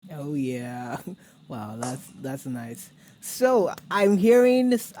Oh yeah. Wow, that's nice. So I'm hearing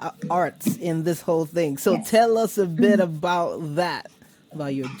this, arts in this whole thing. So Yes. tell us a bit about that,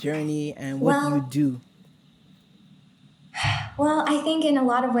 about your journey and what you Well, do. Well, I think in a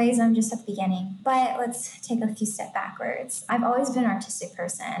lot of ways I'm just at the beginning, but let's take a few steps backwards. I've always been an artistic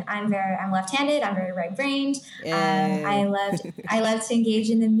person. I'm left-handed. I'm very right-brained. Eh, I love to engage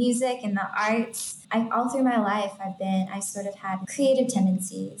in the music and the arts. All through my life, I sort of had creative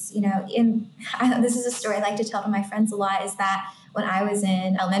tendencies. This is a story I like to tell to my friends a lot. Is that when I was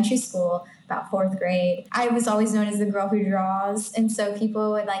in elementary school, about fourth grade, I was always known as the girl who draws. And so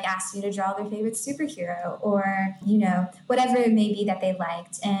people would like ask me to draw their favorite superhero or, whatever it may be that they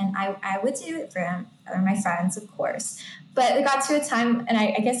liked. And I would do it for them or my friends, of course. But it got to a time, and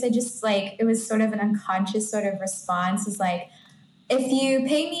I guess I just like, it was sort of an unconscious sort of response is like, if you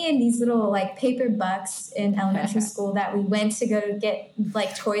pay me in these little like paper bucks in elementary school that we went to go to get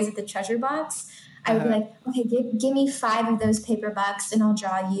like toys at the treasure box, I would be like, okay, give me 5 of those paper bucks and I'll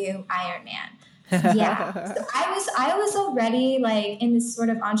draw you Iron Man. Yeah. So I was already like in this sort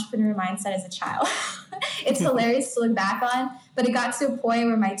of entrepreneur mindset as a child. It's hilarious to look back on, but it got to a point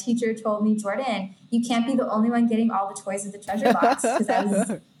where my teacher told me, Jordyn, you can't be the only one getting all the toys at the treasure box and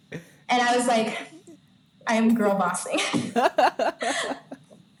I was like, I am girl bossing.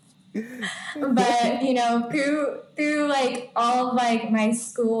 But through like all of like my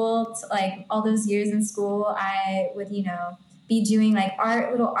school, like all those years in school, I would be doing like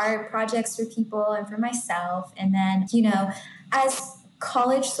little art projects for people and for myself, and then as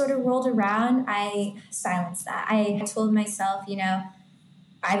college sort of rolled around, I silenced that. I told myself,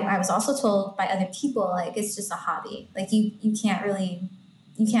 I was also told by other people like it's just a hobby, like you can't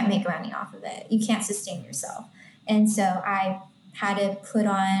make money off of it, you can't sustain yourself. And so I had to put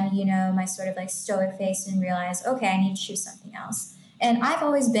on, my sort of like stoic face and realize, okay, I need to choose something else. And I've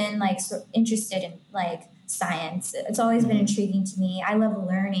always been like interested in like science. It's always been intriguing to me. I love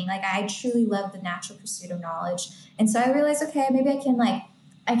learning. Like I truly love the natural pursuit of knowledge. And so I realized, okay, maybe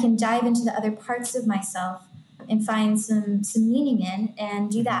I can dive into the other parts of myself and find some meaning in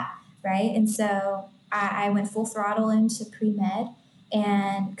and do that, right? And so I went full throttle into pre-med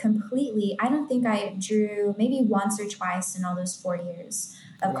and completely, I don't think I drew maybe once or twice in all those 4 years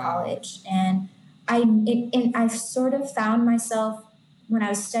of Wow. college. And I sort of found myself when I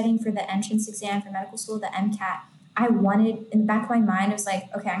was studying for the entrance exam for medical school, the MCAT. I wanted, in the back of my mind, I was like,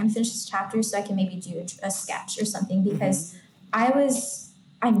 okay, I'm gonna finish this chapter so I can maybe do a sketch or something, because I was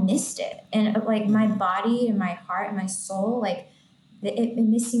I missed it, and like my body and my heart and my soul, like it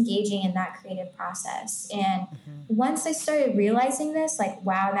misengaging in that creative process. And once I started realizing this, like,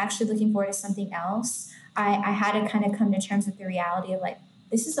 wow, I'm actually looking forward to something else, I had to kind of come to terms with the reality of like,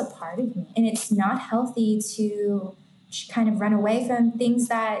 this is a part of me. And it's not healthy to kind of run away from things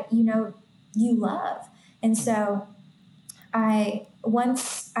that, you love. And so I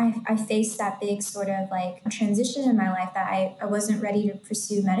faced that big sort of like transition in my life that I wasn't ready to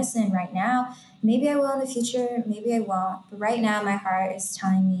pursue medicine right now. Maybe I will in the future, maybe I won't. But right now my heart is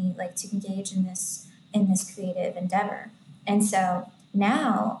telling me like to engage in this creative endeavor. And so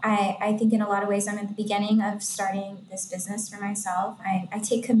now I think in a lot of ways I'm at the beginning of starting this business for myself. I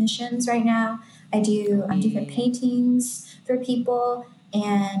take commissions right now. I do different Yeah. paintings for people,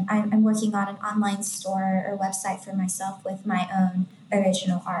 and I'm working on an online store or website for myself with my own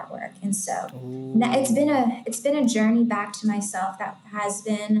original artwork. And so now Oh. it's been a journey back to myself that has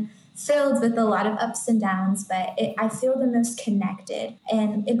been filled with a lot of ups and downs, but I feel the most connected,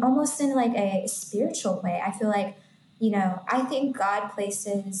 and almost in like a spiritual way. I feel like, I think God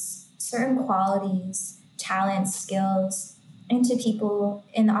places certain qualities, talents, skills into people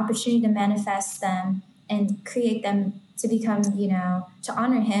and the opportunity to manifest them and create them to become, to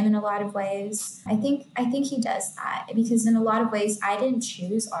honor him in a lot of ways. I think he does that because in a lot of ways I didn't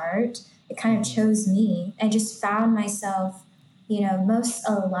choose art. It kind of chose me. I just found myself, most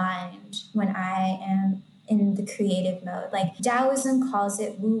aligned when I am in the creative mode. Like Taoism calls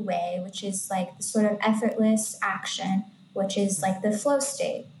it Wu Wei, which is like the sort of effortless action, which is like the flow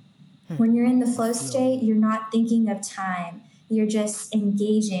state. When you're in the The flow flow. state, you're not thinking of time. You're just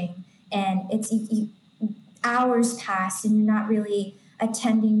engaging, and hours pass, and you're not really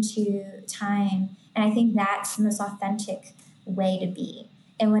attending to time. And I think that's the most authentic way to be.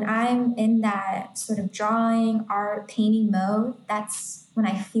 And when I'm in that sort of drawing, art, painting mode, that's when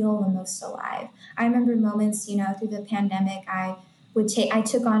I feel the most alive. I remember moments, through the pandemic, I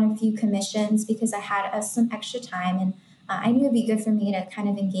took on a few commissions because I had some extra time, and I knew it'd be good for me to kind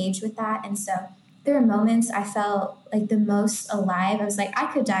of engage with that. And so there were moments I felt like the most alive. I was like,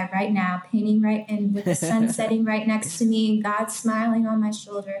 I could die right now, painting right and with the sun setting right next to me, God smiling on my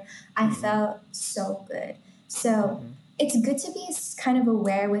shoulder. I Mm-mm. felt so good. So Mm-hmm. it's good to be kind of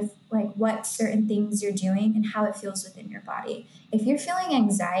aware with like what certain things you're doing and how it feels within your body. If you're feeling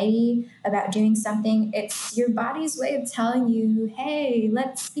anxiety about doing something, it's your body's way of telling you, hey,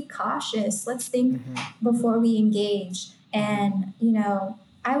 let's be cautious. Let's think Mm-hmm. before we engage. Mm-hmm. And,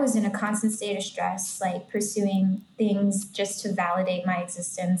 I was in a constant state of stress, like pursuing things just to validate my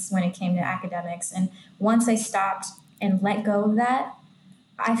existence when it came to academics. And once I stopped and let go of that,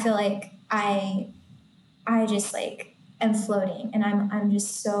 I feel like I just like am floating and I'm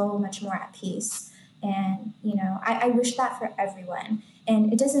just so much more at peace. And, I wish that for everyone.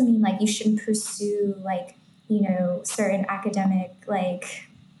 And it doesn't mean like you shouldn't pursue like, certain academic like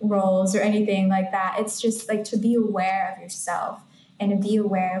roles or anything like that. It's just like to be aware of yourself and to be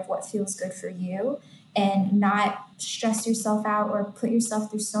aware of what feels good for you and not stress yourself out or put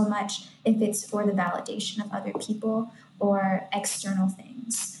yourself through so much if it's for the validation of other people or external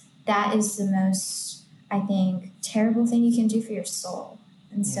things. That is the most, I think, terrible thing you can do for your soul.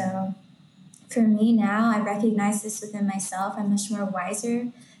 And Yeah. so for me now, I recognize this within myself. I'm much more wiser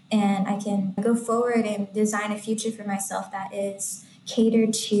and I can go forward and design a future for myself that is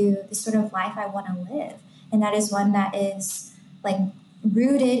catered to the sort of life I want to live. And that is one that is like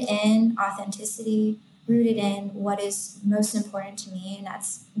rooted in authenticity, rooted in what is most important to me, and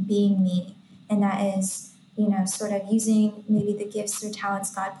that's being me. And that is, sort of using maybe the gifts or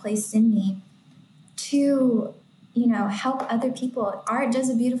talents God placed in me to help other people. Art does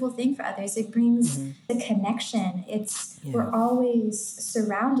a beautiful thing for others. It brings Mm-hmm. a connection. It's Yes. We're always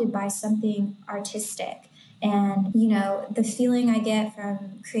surrounded by something artistic. And the feeling I get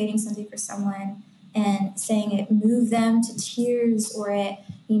from creating something for someone and saying it moved them to tears, or it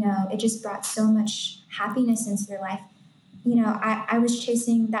just brought so much happiness into their life. I was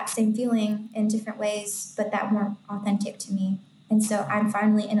chasing that same feeling in different ways, but that weren't authentic to me. And so I'm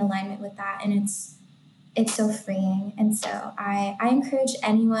finally in alignment with that, and it's so freeing. And so I encourage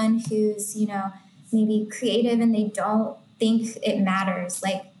anyone who's, maybe creative and they don't think it matters.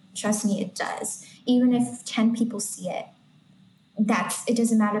 Like, trust me, it does. Even if 10 people see it, it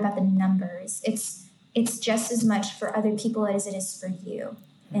doesn't matter about the numbers. It's just as much for other people as it is for you.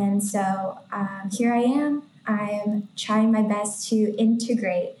 And so here I am. I am trying my best to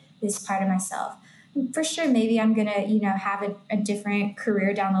integrate this part of myself. For sure, maybe I'm gonna, have a different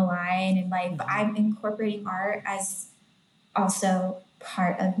career down the line, and like, but Mm-hmm. I'm incorporating art as also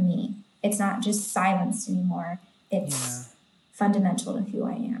part of me. It's not just silenced anymore. Yeah. It's fundamental to who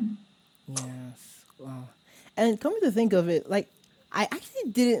I am. Yes. Wow. And coming to think of it, like I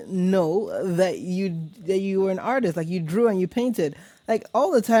actually didn't know that you were an artist. Like you drew and you painted. Like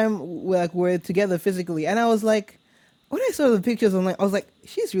all the time, we're together physically, and I was like, when I saw the pictures online, I was like,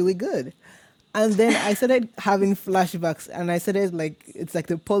 she's really good. And then I started having flashbacks, and I started like it's like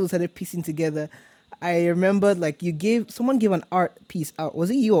the puzzle started piecing together. I remembered like someone gave an art piece out.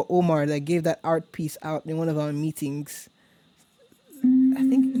 Was it you or Omar that gave that art piece out in one of our meetings? I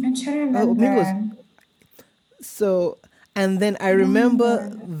think. I'm trying to Oh, maybe it was remember. so. And then I I don't remember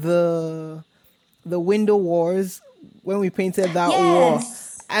remember. the window wars when we painted that wall,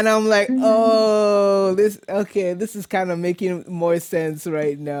 Yes. and I'm like, Hmm. oh, this okay. This is kind of making more sense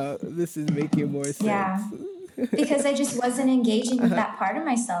right now. This is making more Yeah. sense. Because I just wasn't engaging with that part of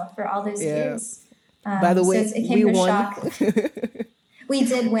myself for all those Yeah. years. By the So way, it came we as a won. shock. We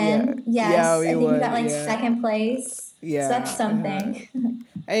did Yeah. win. Yeah, Yes. we I think we won. got like Yeah. second place. So that's Yeah. something.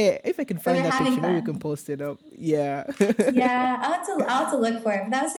 Hey, if I can We were find that having picture, maybe we fun. can post it up. Yeah. Yeah, I'll have to look for it. But that was